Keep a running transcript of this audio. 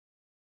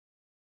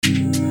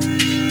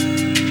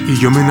Y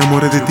yo me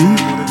enamoré de ti,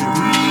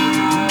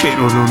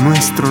 pero lo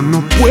nuestro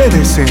no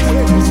puede ser,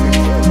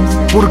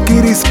 porque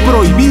eres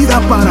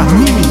prohibida para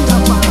mí.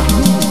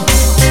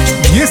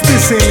 Y este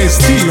es el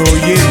estilo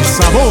y el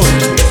sabor.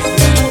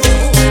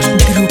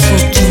 Grupo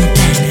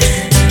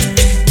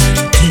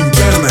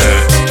Quintanna.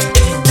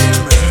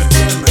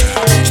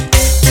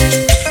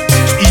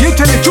 Y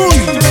échale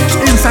chuy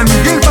en San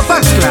Miguel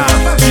Papachla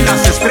y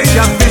las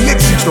estrellas del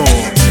éxito.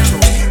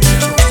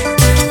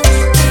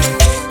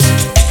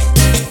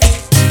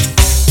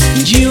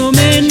 Yo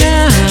me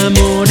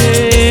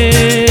enamoré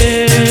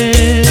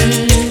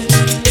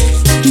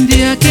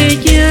de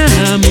aquella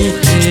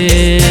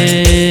mujer.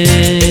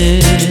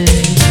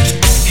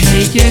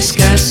 Ella es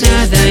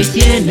casada y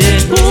tiene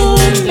un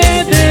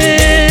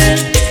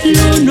bebé.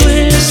 Lo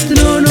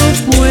nuestro no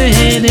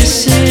puede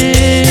ser.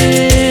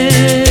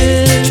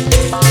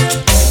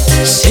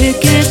 Sé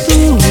que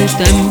tú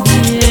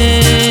también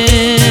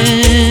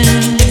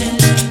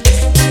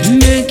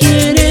me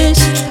quieres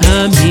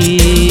a mí.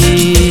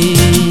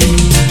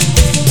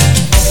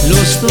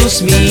 Los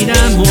dos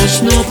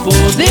miramos, no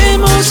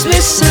podemos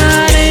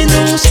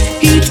besarnos,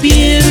 y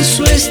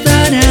pienso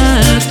estar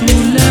a tu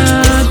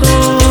lado.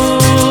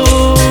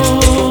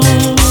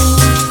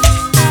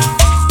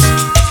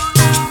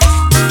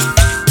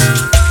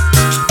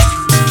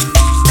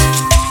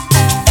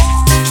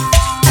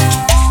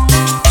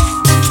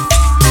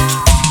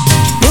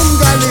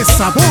 Póngale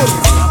sabor.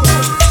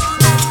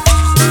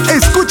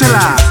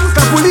 Escúchala,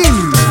 Capulín,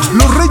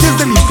 los reyes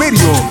del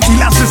imperio y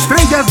las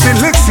estrellas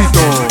del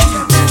éxito.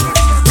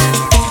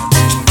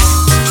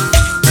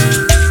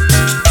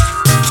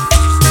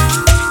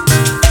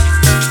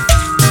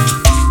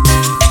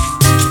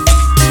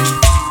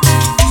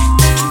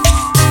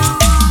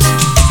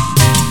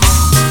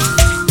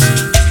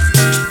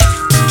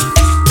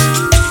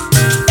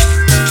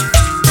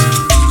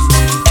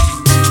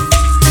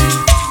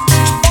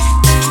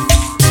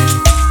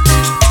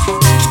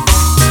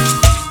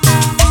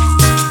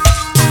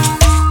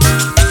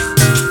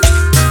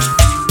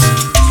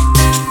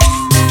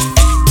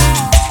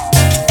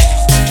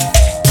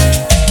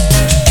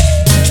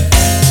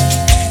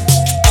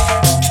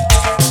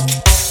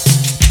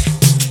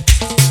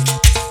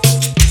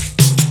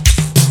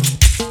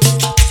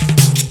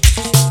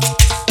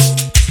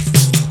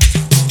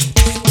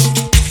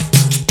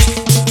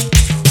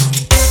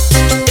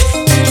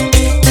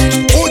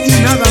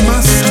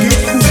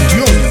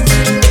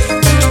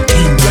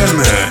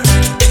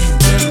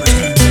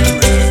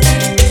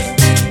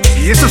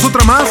 Esta es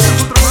otra más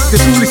de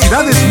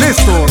Publicidades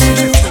Néstor.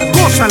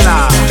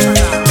 ¡Gózala!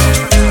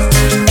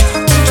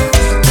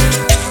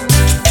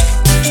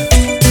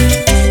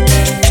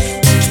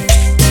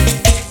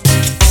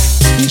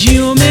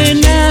 Yo me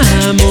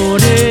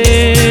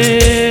enamoré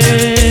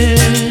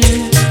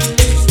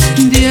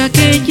de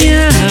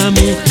aquella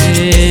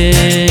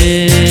mujer.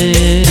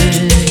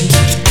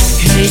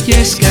 Ella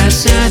es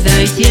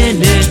casada y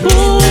tiene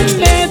un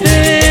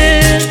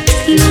bebé.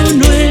 Lo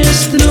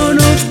nuestro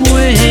no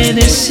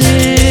puede ser.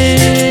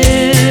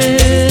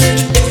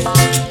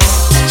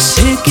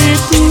 Sé que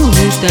tú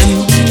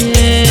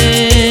también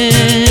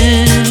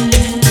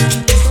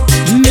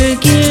me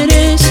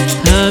quieres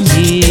a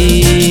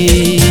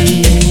mí.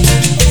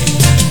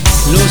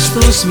 Los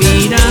dos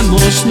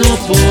miramos, no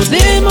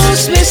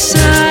podemos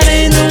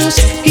besarnos,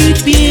 y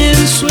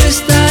pienso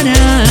estar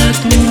a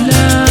tu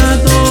lado.